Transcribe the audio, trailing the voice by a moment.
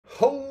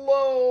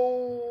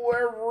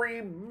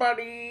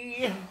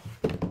everybody,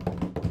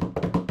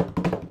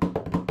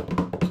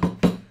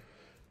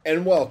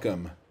 and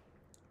welcome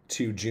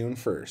to June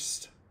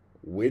 1st,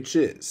 which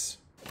is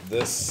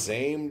the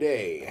same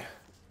day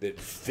that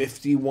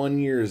 51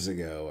 years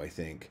ago, I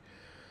think,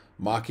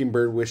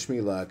 Mockingbird Wish Me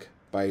Luck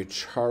by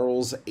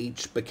Charles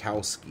H.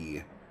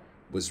 Bukowski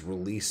was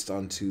released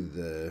onto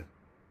the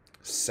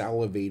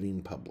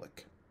salivating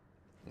public.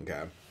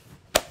 Okay.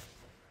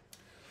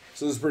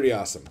 So this is pretty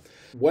awesome.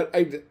 What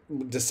I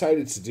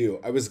decided to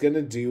do, I was going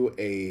to do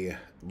a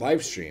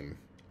live stream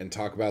and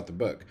talk about the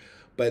book.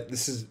 But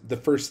this is the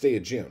first day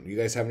of June. You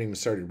guys haven't even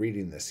started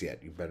reading this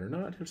yet. You better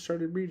not have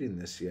started reading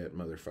this yet,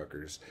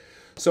 motherfuckers.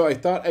 So I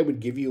thought I would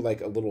give you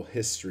like a little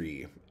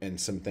history and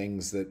some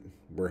things that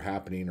were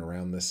happening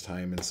around this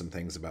time and some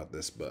things about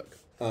this book.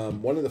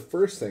 One of the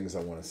first things I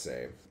want to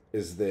say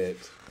is that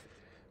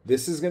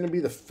this is going to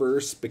be the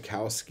first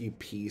Bukowski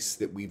piece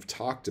that we've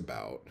talked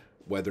about,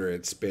 whether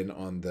it's been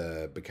on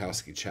the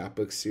Bukowski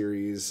chapbooks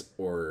series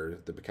or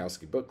the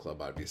Bukowski book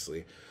club,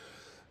 obviously,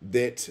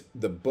 that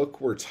the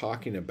book we're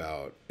talking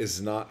about is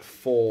not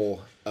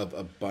full of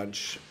a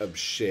bunch of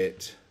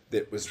shit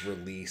that was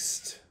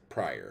released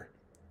prior,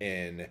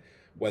 in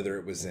whether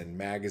it was in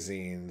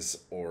magazines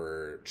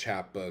or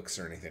chapbooks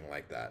or anything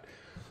like that.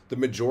 The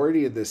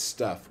majority of this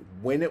stuff,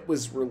 when it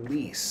was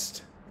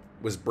released,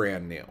 was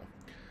brand new.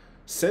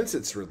 Since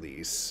its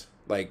release,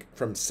 like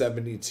from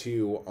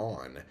 72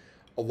 on,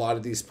 a lot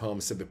of these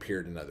poems have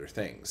appeared in other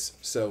things.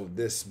 So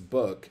this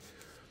book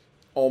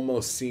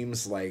almost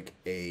seems like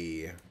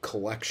a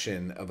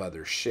collection of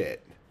other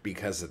shit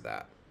because of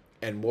that.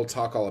 And we'll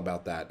talk all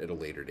about that at a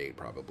later date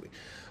probably.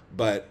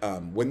 But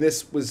when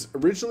this was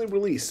originally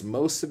released,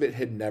 most of it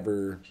had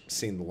never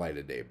seen the light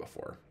of day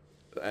before.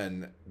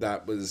 And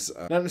that was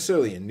not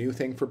necessarily a new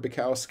thing for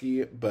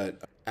Bukowski,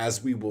 but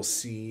as we will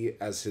see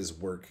as his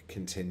work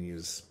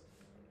continues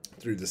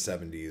through the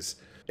 70s,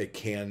 it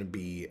can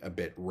be a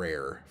bit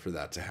rare for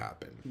that to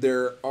happen.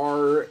 There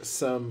are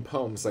some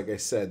poems, like I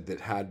said, that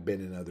had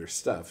been in other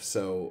stuff.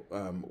 So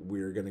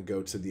we're going to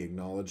go to the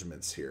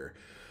acknowledgments here.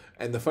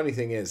 And the funny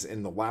thing is,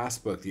 in the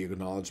last book, the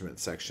acknowledgement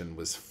section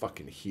was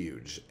fucking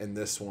huge. And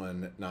this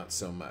one, not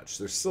so much.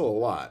 There's still a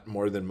lot,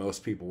 more than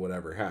most people would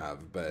ever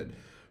have. But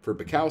for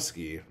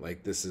Bukowski,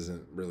 like, this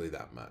isn't really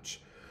that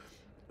much.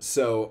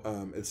 So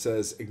it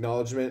says,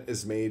 acknowledgement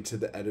is made to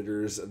the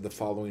editors of the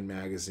following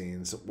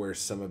magazines where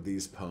some of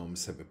these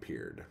poems have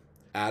appeared: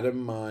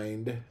 Atom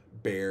Mind,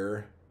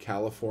 Bear,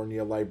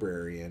 California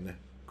Librarian,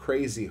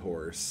 Crazy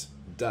Horse,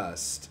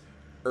 Dust,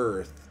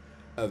 Earth,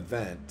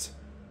 Event,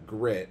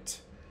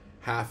 Grit,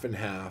 Half and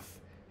Half,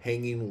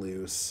 Hanging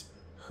Loose,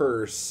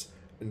 Hearse,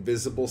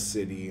 Invisible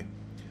City,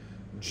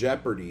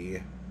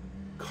 Jeopardy,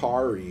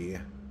 Kari,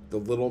 The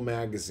Little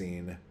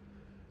Magazine,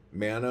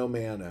 Mano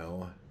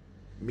Mano,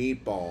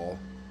 Meatball,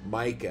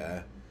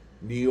 Micah,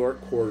 New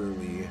York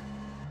Quarterly,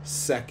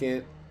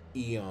 Second,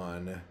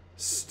 Eon,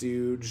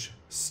 Stooge,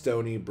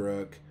 Stony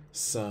Brook,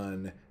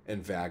 Sun,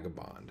 and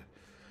Vagabond.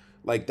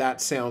 Like,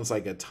 that sounds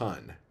like a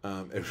ton.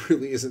 It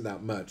really isn't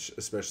that much,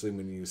 especially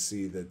when you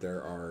see that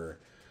there are,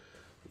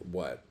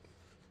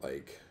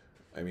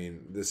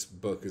 this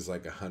book is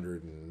like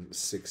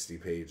 160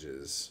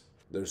 pages.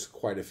 There's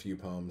quite a few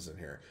poems in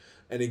here.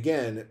 And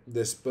again,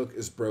 this book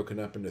is broken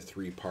up into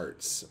 3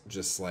 parts,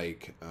 just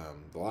like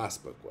the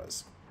last book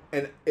was.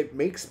 And it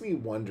makes me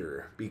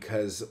wonder,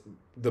 because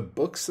the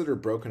books that are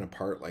broken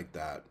apart like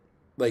that,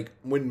 like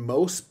when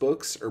most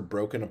books are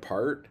broken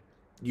apart,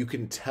 you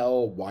can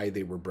tell why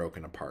they were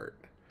broken apart.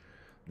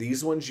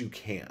 These ones you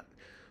can't.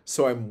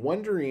 So I'm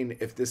wondering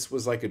if this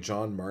was like a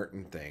John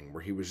Martin thing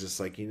where he was just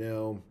like,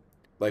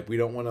 like, we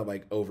don't want to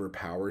like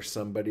overpower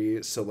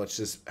somebody, so let's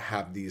just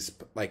have these,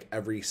 like,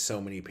 every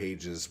so many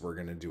pages we're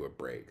going to do a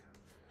break.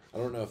 I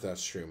don't know if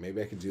that's true.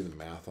 Maybe I could do the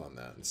math on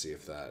that and see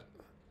if that,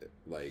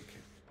 like,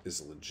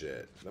 is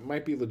legit. That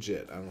might be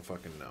legit. I don't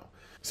fucking know.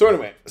 So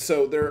anyway,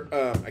 so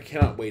I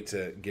cannot wait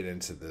to get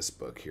into this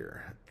book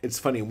here. It's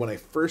funny, when I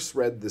first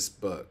read this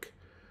book,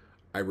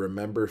 I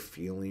remember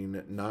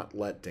feeling not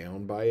let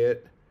down by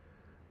it,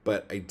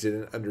 but I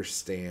didn't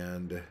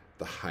understand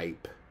the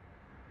hype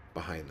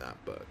behind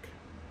that book.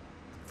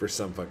 For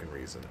some fucking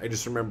reason. I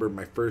just remember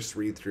my first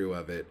read through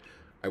of it,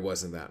 I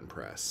wasn't that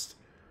impressed.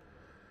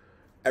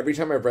 Every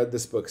time I've read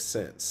this book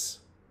since,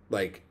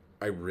 like,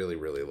 I really,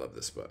 really love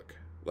this book.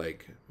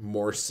 Like,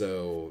 more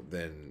so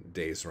than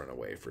Days Run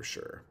Away for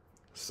sure.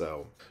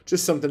 So,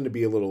 just something to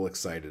be a little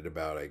excited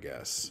about, I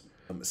guess.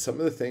 Some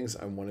of the things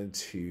I wanted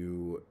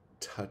to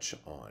touch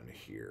on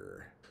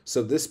here.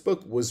 So this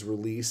book was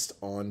released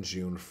on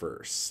June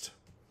 1st.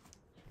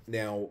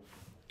 Now,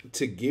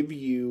 to give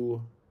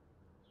you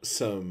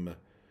some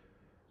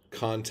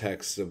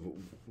context of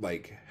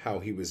like how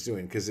he was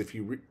doing, because if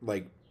you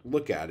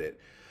look at it,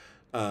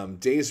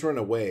 Days Run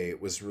Away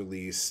was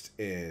released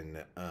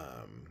in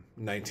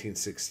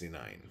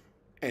 1969,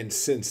 and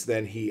since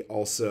then he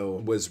also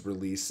was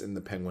released in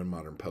the Penguin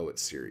Modern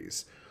Poets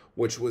series,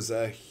 which was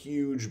a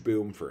huge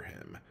boom for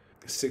him.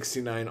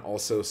 69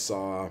 also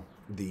saw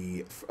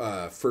the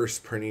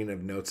first printing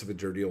of Notes of a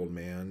Dirty Old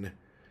Man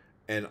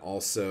and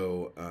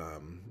also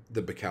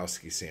the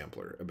Bukowski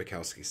sampler, a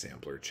Bukowski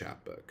sampler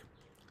chapbook.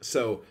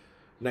 So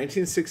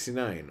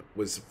 1969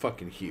 was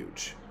fucking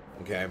huge.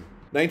 Okay.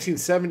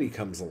 1970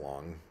 comes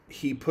along.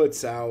 He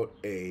puts out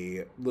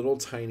a little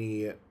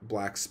tiny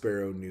Black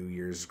Sparrow New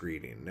Year's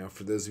greeting. Now,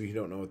 for those of you who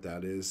don't know what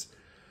that is,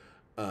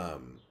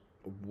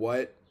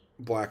 what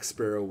Black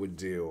Sparrow would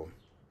do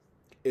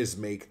is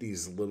make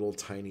these little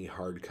tiny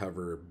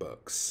hardcover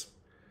books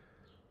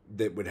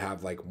that would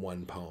have like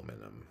one poem in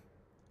them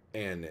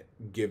and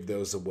give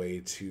those away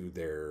to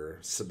their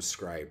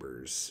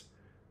subscribers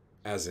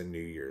as a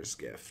New Year's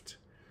gift.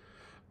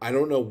 I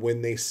don't know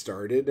when they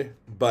started,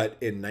 but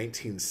in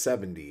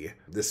 1970,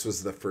 this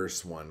was the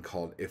first one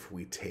called If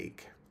We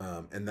Take.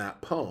 And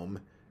that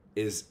poem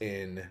is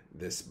in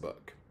this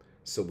book.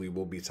 So we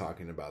will be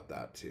talking about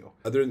that too.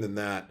 Other than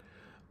that,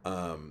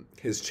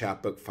 his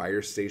chapbook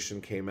Fire Station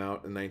came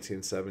out in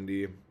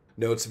 1970.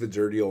 Notes of a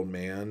Dirty Old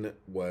Man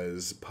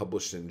was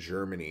published in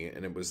Germany,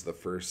 and it was the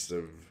first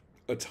of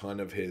a ton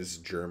of his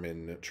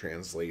German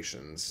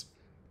translations.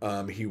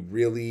 He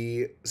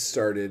really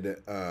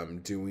started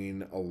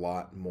doing a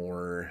lot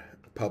more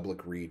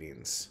public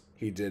readings.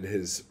 He did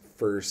his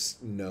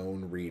first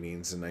known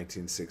readings in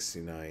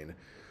 1969.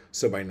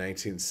 So by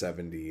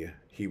 1970,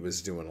 he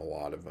was doing a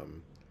lot of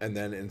them. And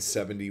then in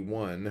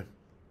 71,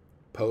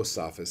 Post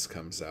Office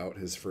comes out,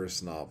 his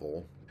first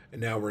novel.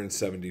 And now we're in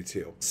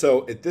 72.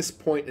 So at this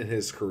point in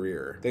his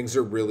career, things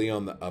are really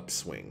on the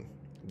upswing.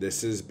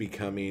 This is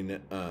becoming...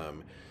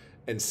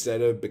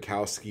 instead of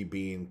Bukowski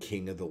being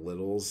king of the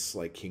littles,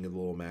 like king of the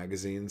little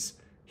magazines,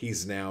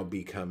 he's now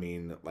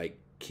becoming like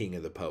king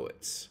of the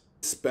poets,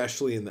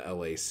 especially in the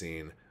LA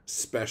scene,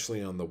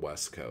 especially on the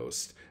West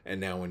Coast,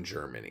 and now in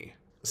Germany.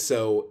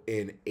 So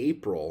in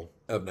April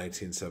of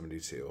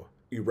 1972,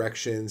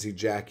 Erections,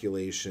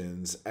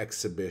 Ejaculations,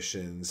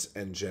 Exhibitions,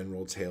 and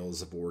General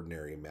Tales of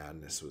Ordinary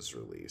Madness was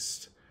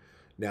released.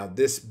 Now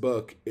this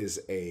book is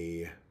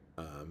a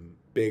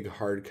big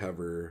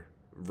hardcover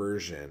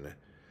version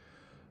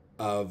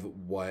of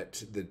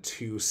what the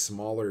two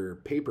smaller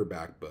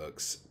paperback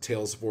books,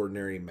 Tales of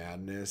Ordinary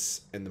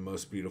Madness and The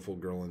Most Beautiful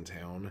Girl in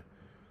Town,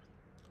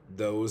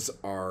 those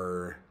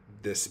are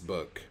this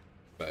book,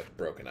 but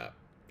broken up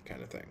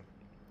kind of thing.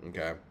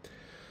 Okay.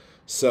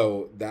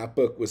 So that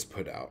book was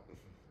put out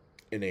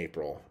in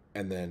April,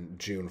 and then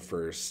June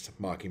 1st,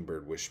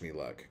 Mockingbird Wish Me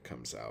Luck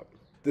comes out.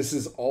 This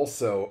is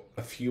also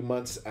a few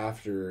months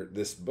after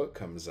this book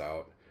comes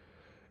out,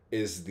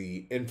 is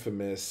the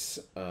infamous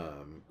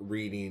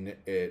reading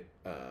at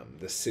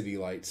the City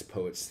Lights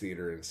Poets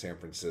Theater in San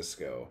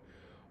Francisco,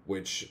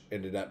 which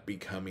ended up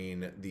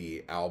becoming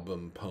the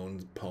album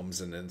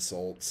Poems and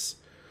Insults.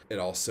 It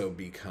also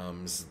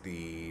becomes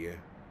the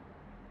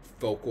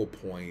focal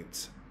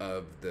point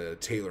of the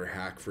Taylor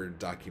Hackford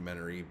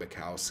documentary,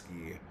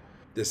 Bukowski.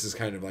 This is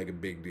kind of like a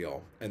big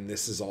deal. And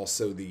this is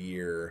also the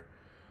year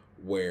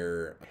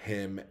where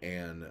him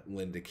and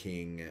Linda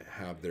King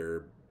have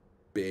their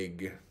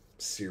big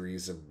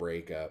series of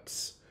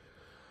breakups,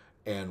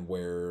 and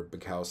where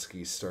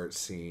Bukowski starts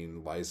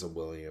seeing Liza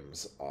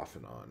Williams off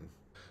and on.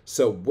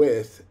 So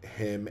with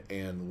him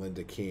and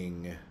Linda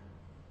King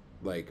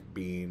like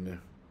being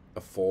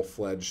a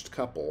full-fledged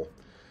couple,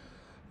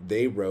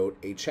 they wrote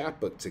a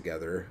chapbook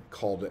together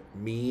called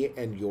Me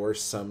and Your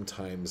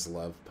Sometimes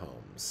Love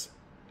Poems.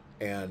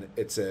 And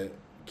it's a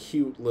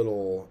cute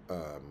little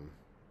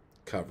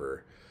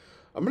cover.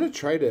 I'm going to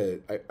try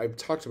to... I've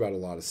talked about a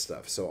lot of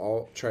stuff, so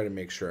I'll try to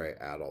make sure I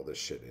add all this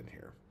shit in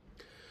here.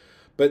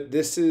 But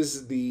this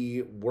is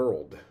the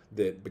world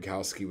that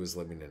Bukowski was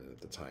living in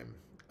at the time.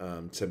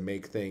 To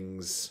make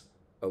things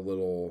a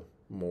little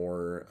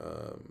more...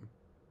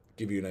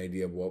 give you an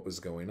idea of what was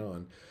going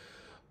on.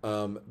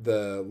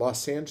 The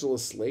Los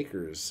Angeles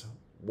Lakers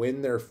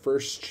win their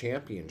first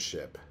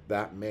championship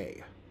that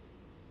May.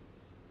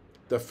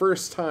 The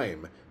first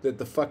time that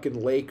the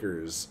fucking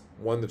Lakers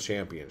won the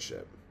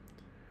championship.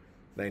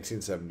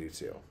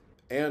 1972.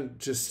 And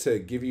just to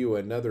give you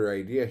another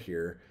idea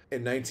here,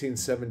 in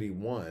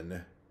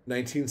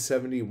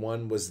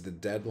 1971 was the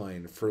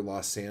deadline for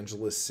Los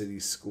Angeles City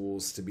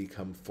schools to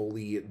become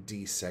fully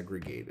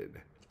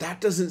desegregated.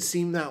 That doesn't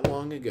seem that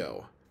long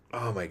ago.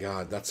 Oh my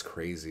God, that's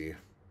crazy.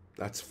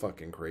 That's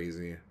fucking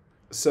crazy.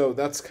 So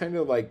that's kind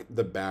of like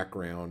the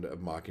background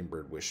of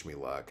Mockingbird Wish Me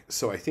Luck.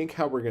 So I think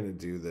how we're going to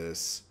do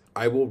this,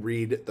 I will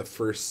read the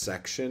first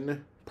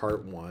section,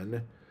 part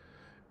 1,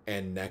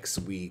 and next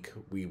week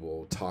we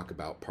will talk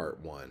about part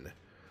 1.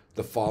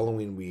 The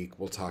following week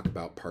we'll talk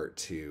about part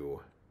 2,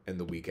 and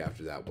the week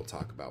after that we'll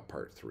talk about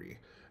part 3.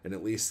 And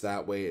at least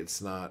that way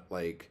it's not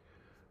like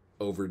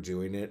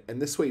overdoing it. And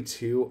this way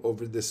too,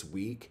 over this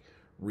week,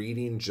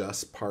 reading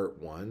just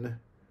part 1.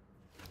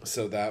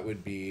 So that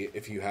would be,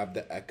 if you have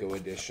the Echo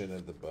edition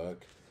of the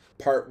book,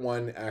 part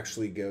 1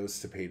 actually goes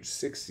to page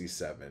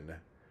 67.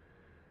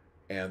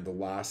 And the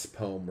last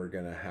poem we're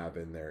going to have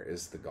in there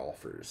is The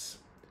Golfers.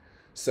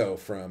 So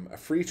from a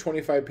free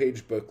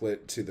 25-page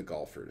booklet to The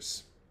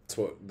Golfers. That's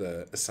what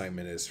the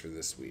assignment is for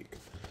this week.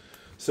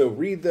 So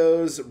read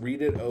those,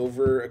 read it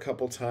over a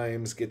couple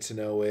times, get to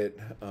know it,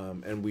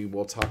 and we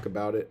will talk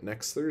about it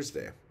next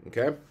Thursday.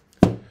 Okay?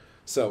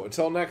 So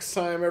until next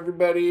time,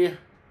 everybody,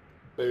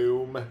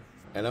 boom.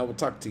 And I will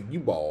talk to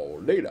you all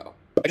later.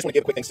 I just want to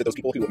give a quick thanks to those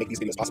people who make these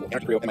videos possible.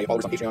 Anarchy Crew and my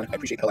followers on Patreon. I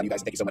appreciate the hell out of you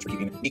guys. Thank you so much for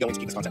keeping me going to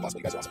keep this content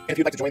possible. You guys are awesome. And if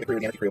you'd like to join the crew of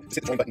the Anarchy Crew, just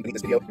hit the join button beneath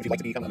this video. If you'd like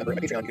to become a member of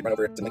my Patreon, you can run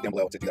over to the link down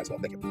below to do that as well.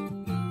 Thank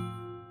you.